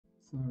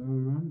So hello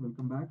everyone,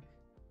 welcome back.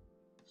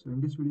 So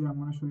in this video I'm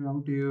going to show you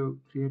how to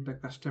create a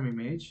custom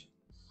image.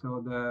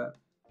 So the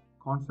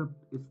concept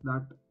is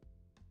that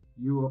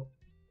you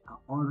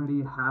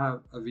already have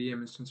a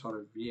VM instance or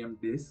a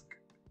VM disk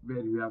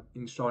where you have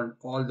installed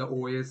all the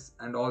OS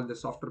and all the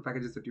software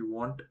packages that you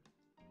want.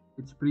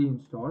 It's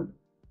pre-installed,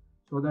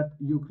 so that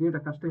you create a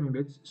custom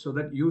image so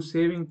that you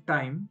saving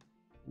time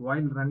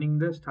while running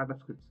the startup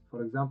scripts.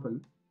 For example,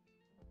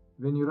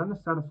 when you run a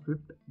startup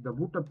script, the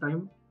boot up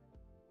time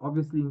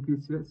obviously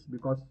increases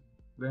because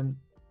when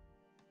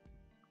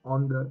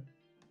on the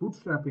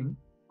bootstrapping,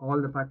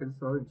 all the packages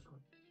are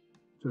installed.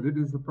 So this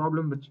is the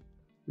problem which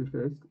we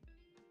faced.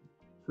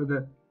 So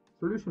the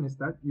solution is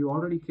that you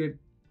already created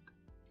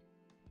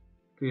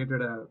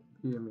a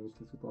VM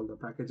instance with all the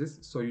packages.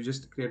 So you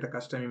just create a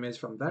custom image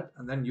from that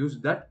and then use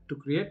that to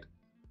create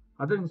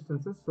other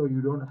instances, so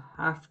you don't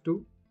have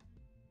to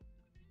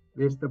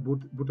waste the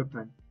boot up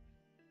time.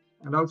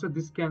 And also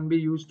this can be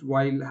used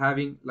while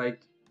having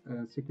like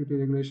security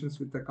regulations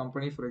with the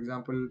company. For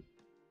example,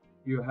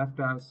 you have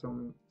to have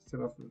some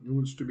set of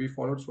rules to be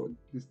followed, so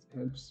this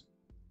helps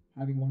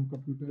having one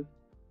computer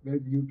where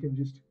you can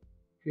just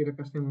create a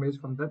custom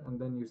image from that and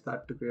then you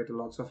start to create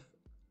lots of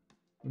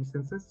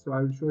instances. So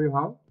I will show you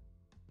how.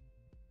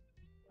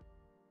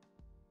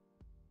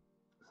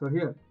 So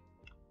here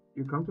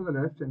you come to the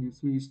left and you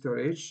see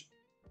storage.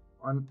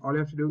 All you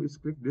have to do is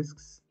click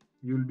disks.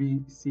 You'll be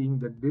seeing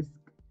the disk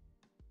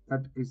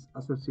that is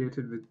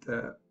associated with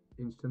the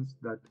instance,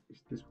 that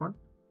is this one.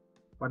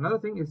 But another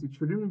thing is it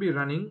shouldn't be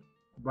running,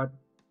 but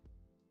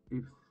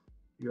if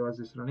yours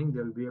is running,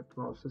 there will be a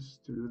process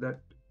to do that,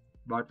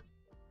 but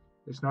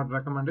it's not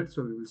recommended.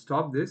 So we will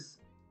stop this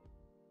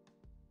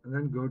and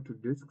then go to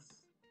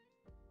disks.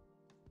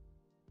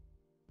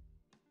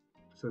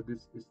 So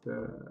this is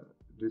the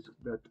disk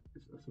that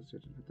is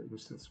associated with the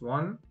instance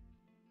 1.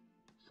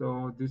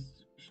 So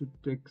this should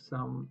take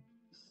some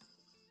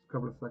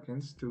couple of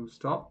seconds to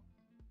stop.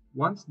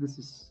 Once this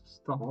is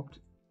stopped,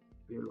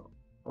 we'll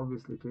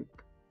obviously click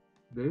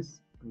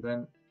this, and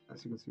then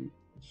as you can see it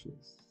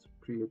says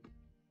create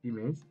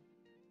image.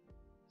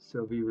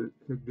 So we will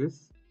click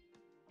this.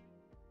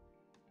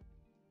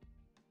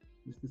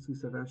 This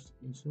is attached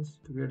instance.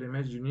 To create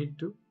image, you need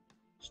to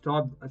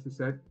stop. As I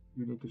said,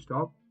 you need to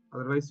stop,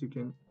 otherwise you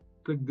can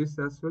click this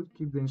as well,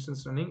 keep the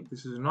instance running.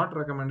 This is not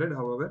recommended,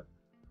 however,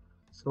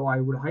 so I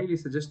would highly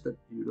suggest that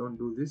you don't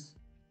do this,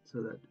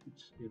 so that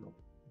it's,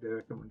 they're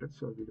recommended,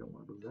 so we don't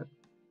want to do that.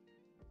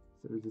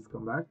 So we just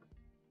come back,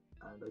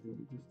 and I think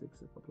it just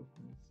takes a couple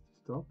of minutes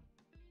to stop.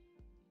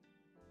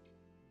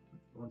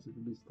 Once it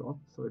will be stopped,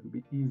 so it will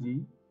be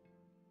easy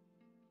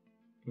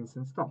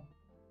instance stop.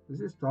 This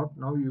is stopped.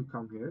 Now you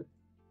come here,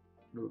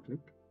 double click,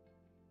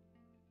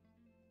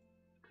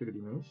 create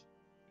image.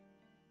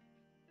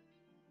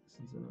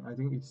 I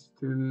think it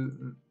still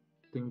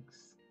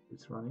thinks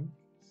it's running,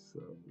 so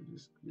we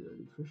just give a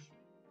refresh.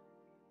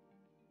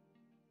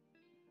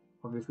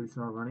 Obviously it's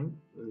not running.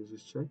 We'll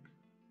just check.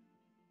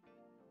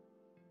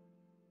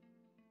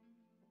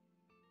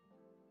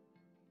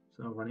 It's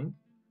not running,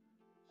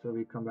 so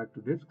we come back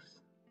to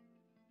disks,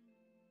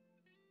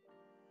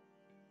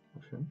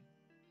 option,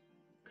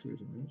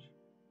 create image.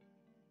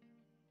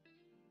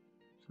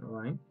 It's not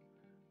running,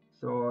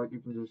 so you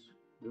can just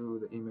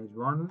do the image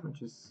 1,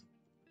 which is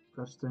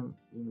custom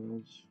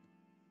image,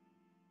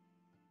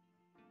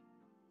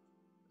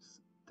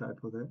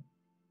 typo there,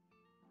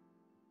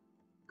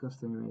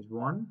 custom image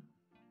 1,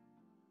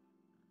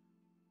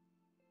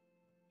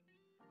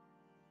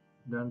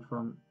 done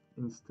from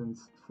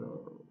instance,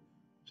 so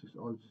just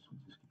all just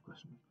keep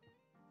custom.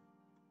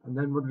 And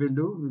then what we'll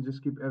do, we'll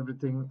just keep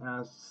everything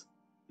as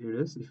it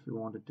is. If you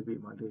want it to be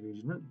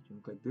multi-regional, you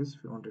can click this.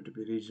 If you want it to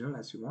be regional,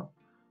 as you want.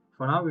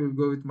 For now we will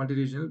go with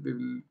multi-regional. We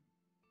will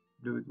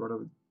do with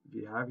whatever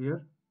we have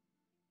here.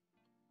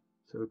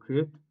 So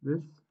create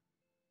this.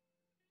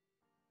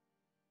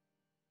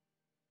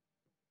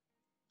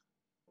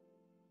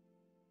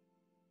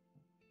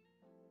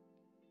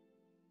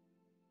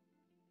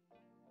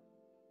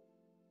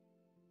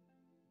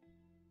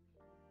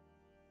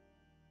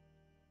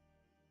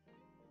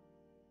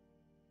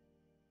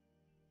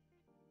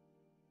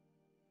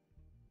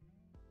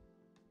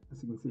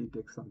 As you can see, it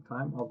takes some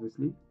time,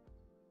 obviously.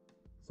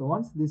 So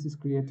once this is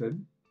created,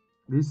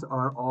 these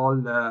are all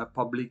the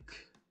public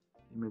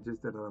images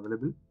that are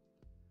available.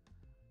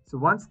 So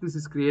once this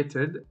is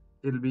created,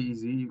 it'll be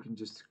easy. You can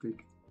just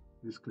click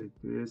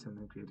this and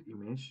then create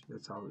image.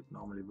 That's how it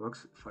normally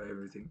works for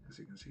everything, as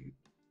you can see.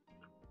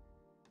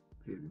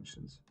 Create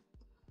instance.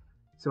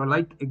 So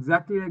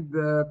exactly like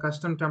the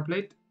custom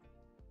template,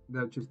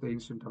 which is the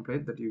instant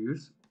template that you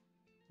use,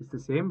 it's the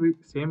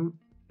same,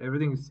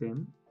 everything is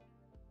same.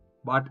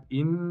 But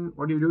in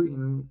what do you do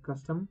in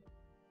custom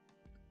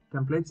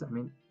templates, I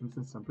mean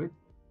instance template,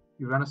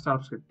 you run a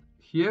startup script.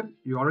 Here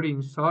you already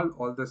install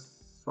all the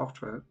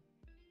software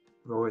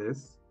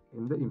OS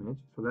in the image,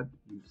 so that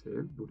you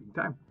save booting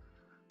time.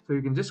 So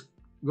you can just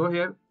go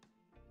here,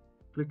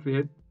 click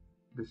create.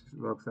 This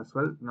works as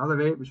well. Another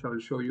way which I will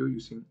show you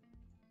using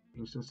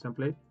instance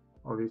template,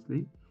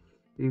 obviously,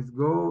 is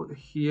go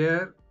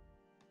here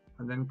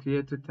and then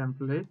create a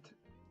template.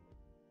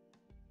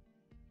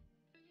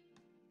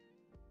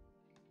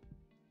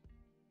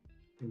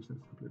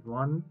 Instance template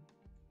 1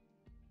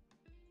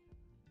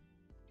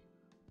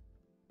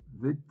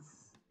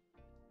 width,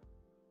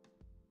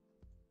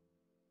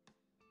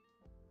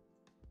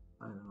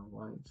 I don't know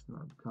why it's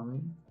not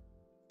coming.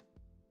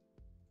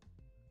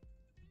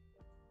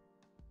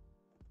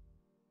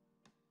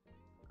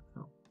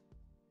 No,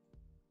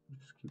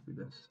 just keep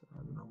it as,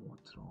 I don't know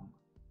what's wrong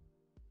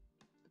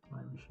with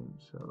my machine.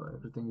 So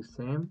everything is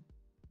same.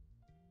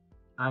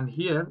 And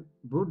here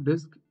boot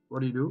disk,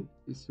 what do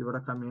is you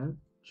gotta come here,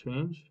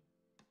 change,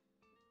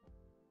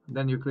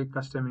 then you click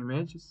custom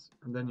images,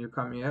 and then you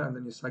come here and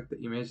then you select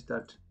the image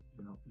that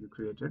you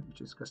created,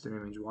 which is custom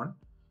image 1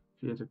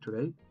 created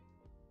today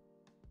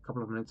a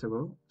couple of minutes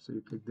ago. So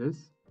you click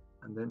this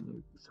and then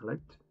you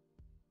select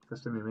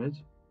custom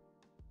image,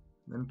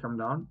 then come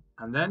down,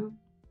 and then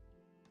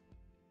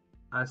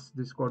as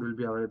this code will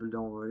be available,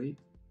 don't worry,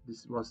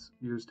 this was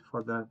used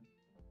for the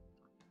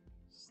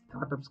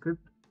startup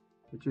script,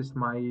 which is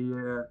my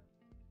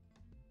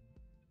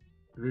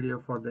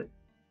video for the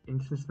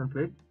instance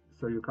template.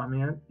 So you come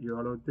here, you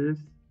allow this,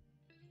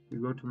 you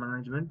go to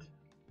management.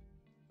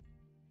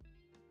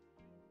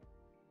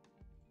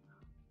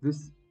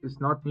 This is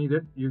not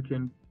needed, you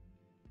can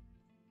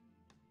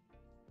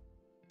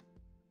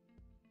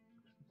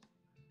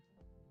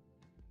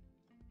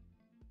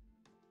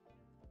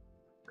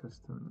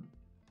custom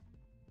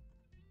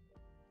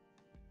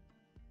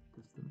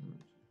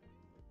image.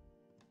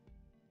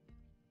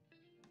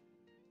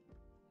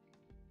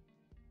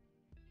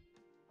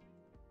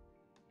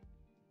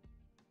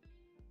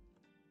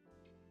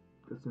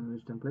 Custom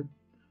image template.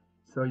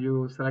 So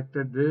you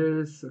selected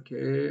this,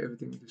 okay,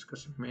 everything is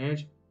custom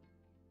image,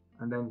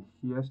 and then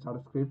here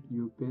startup script,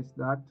 you paste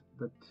that.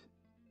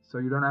 So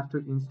you don't have to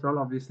install,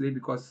 obviously,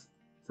 because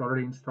it's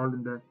already installed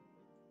in the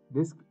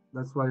disk.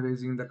 That's why we're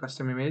using the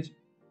custom image.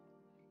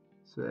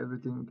 So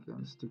everything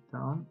can stick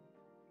down.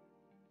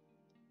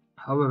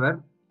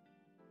 However,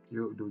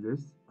 you do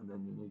this, and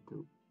then you need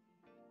to,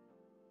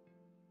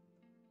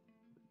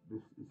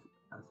 this is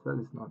as well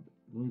is not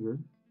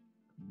needed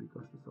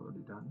because it's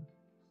already done.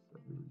 So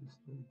we will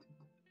just delete it.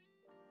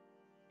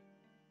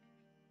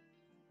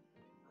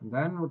 And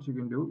then what you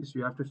can do is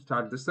you have to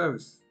start the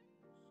service.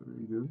 So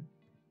we do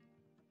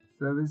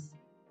service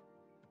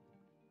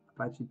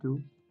Apache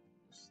 2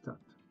 start.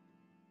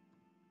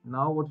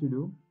 Now what you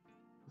do,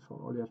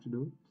 so all you have to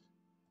do is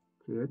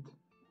create.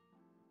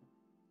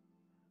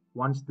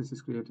 Once this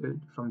is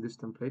created from this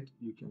template,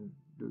 you can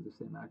do the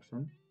same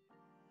action,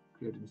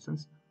 create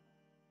instance.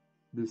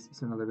 This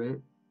is another way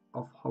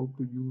of how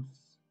to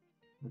use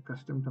the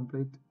custom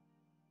template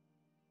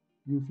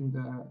using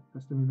the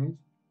custom image.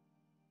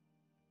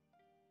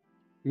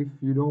 If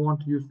you don't want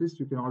to use this,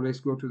 you can always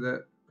go to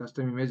the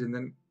custom image and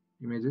then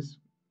images,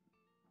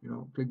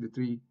 click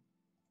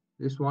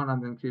this one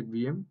and then create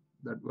VM.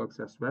 That works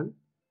as well.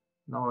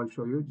 Now I'll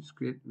show you, just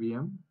create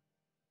VM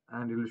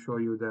and it will show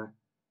you the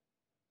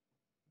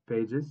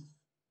pages.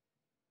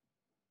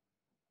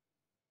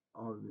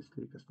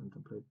 Obviously custom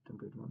template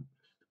 1,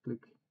 just click,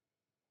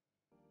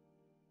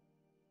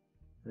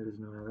 there is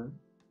no error,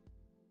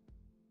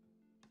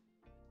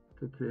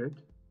 click create.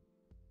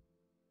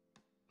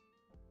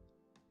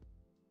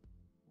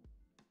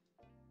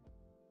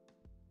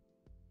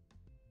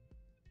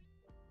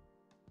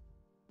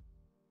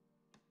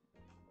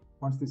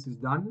 Once this is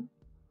done,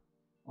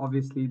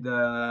 obviously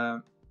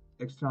the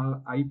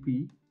external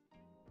IP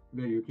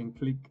where you can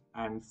click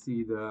and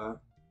see the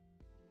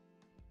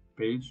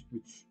page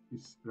which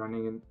is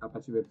running in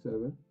Apache web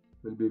server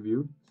will be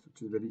viewed,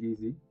 which is very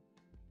easy.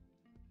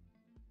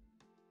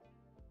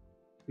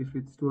 If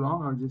it's too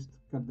long, I'll just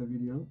cut the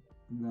video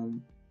and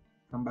then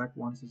come back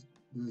once this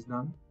is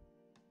done.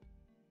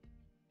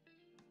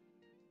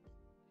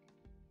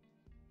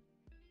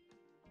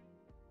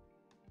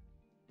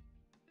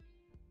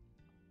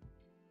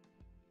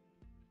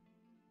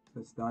 So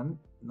it's done.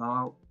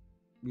 Now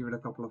give it a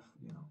couple of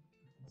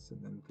minutes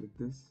and then click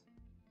this.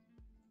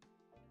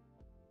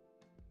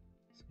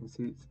 As you can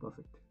see, it's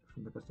perfect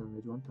from the custom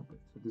image 1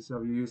 template. So this is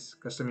how you use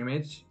custom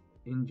image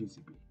in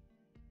GCP.